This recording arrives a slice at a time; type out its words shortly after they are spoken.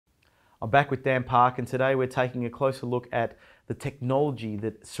I'm back with Dan Park, and today we're taking a closer look at the technology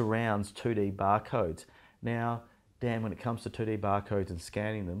that surrounds 2D barcodes. Now, Dan, when it comes to 2D barcodes and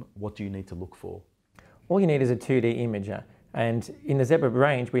scanning them, what do you need to look for? All you need is a 2D imager. And in the Zebra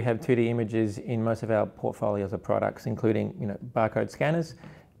range, we have 2D images in most of our portfolios of products, including barcode scanners,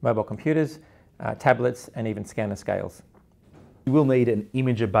 mobile computers, tablets, and even scanner scales. You will need an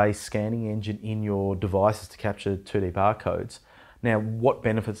imager-based scanning engine in your devices to capture 2D barcodes. Now, what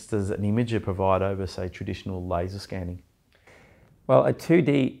benefits does an imager provide over, say, traditional laser scanning? Well, a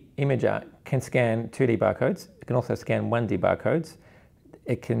 2D imager can scan 2D barcodes. It can also scan 1D barcodes.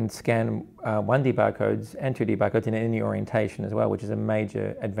 It can scan 1D barcodes and 2D barcodes in any orientation as well, which is a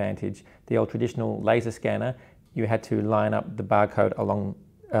major advantage. The old traditional laser scanner, you had to line up the barcode along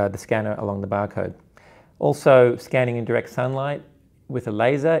the scanner along the barcode. Also, scanning in direct sunlight with a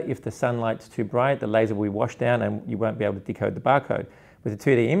laser, if the sunlight's too bright, the laser will be washed down and you won't be able to decode the barcode. With a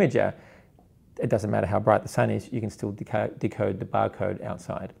 2D imager, it doesn't matter how bright the sun is, you can still decode the barcode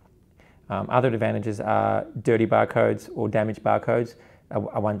outside. Other advantages are dirty barcodes or damaged barcodes. A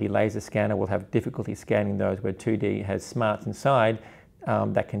 1D laser scanner will have difficulty scanning those, where 2D has smarts inside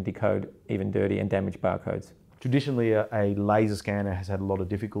that can decode even dirty and damaged barcodes. Traditionally, a laser scanner has had a lot of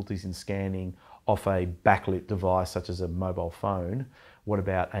difficulties in scanning off a backlit device such as a mobile phone. What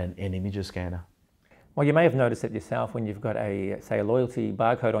about an imager scanner? Well, you may have noticed it yourself when you've got say a loyalty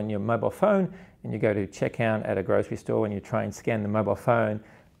barcode on your mobile phone and you go to checkout at a grocery store and you try and scan the mobile phone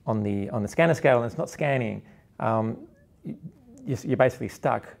on the scanner scale and it's not scanning. You're basically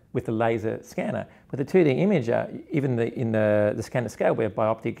stuck with the laser scanner. With a 2D imager, even in the scanner scale, we have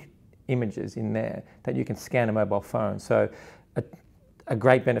bioptic images in there that you can scan a mobile phone. So a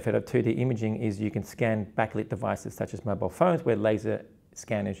great benefit of 2D imaging is you can scan backlit devices such as mobile phones, where laser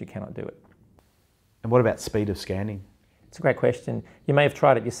scanners you cannot do it. And what about speed of scanning? It's a great question. You may have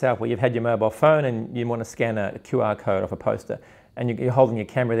tried it yourself, where you've had your mobile phone and you want to scan a QR code off a poster, and you're holding your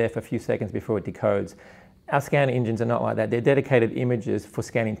camera there for a few seconds before it decodes. Our scanner engines are not like that. They're dedicated images for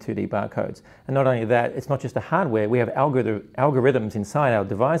scanning 2D barcodes. And not only that, it's not just the hardware. We have algorithms inside our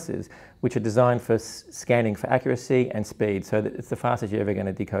devices which are designed for scanning for accuracy and speed, so that it's the fastest you're ever going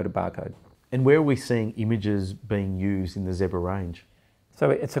to decode a barcode. And where are we seeing images being used in the Zebra range? So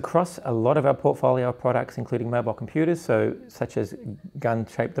it's across a lot of our portfolio of products, including mobile computers, such as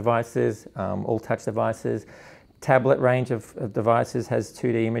gun-shaped devices, all-touch devices. Tablet range of devices has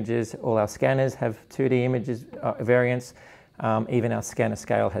 2D images. All our scanners have 2D images variants. Even our scanner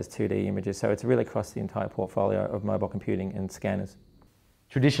scale has 2D images. So it's really across the entire portfolio of mobile computing and scanners.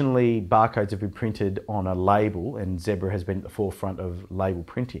 Traditionally, barcodes have been printed on a label, and Zebra has been at the forefront of label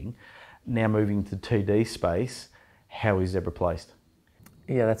printing. Now moving to 2D space, how is Zebra placed?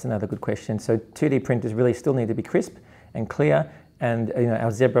 Yeah, that's another good question. So 2D printers really still need to be crisp and clear, and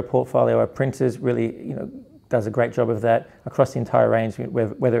our Zebra portfolio of printers really does a great job of that across the entire range,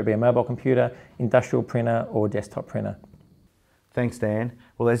 whether it be a mobile computer, industrial printer, or desktop printer. Thanks, Dan.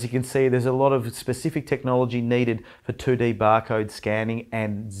 Well, as you can see, there's a lot of specific technology needed for 2D barcode scanning,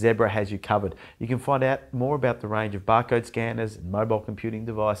 and Zebra has you covered. You can find out more about the range of barcode scanners and mobile computing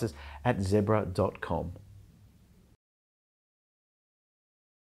devices at zebra.com.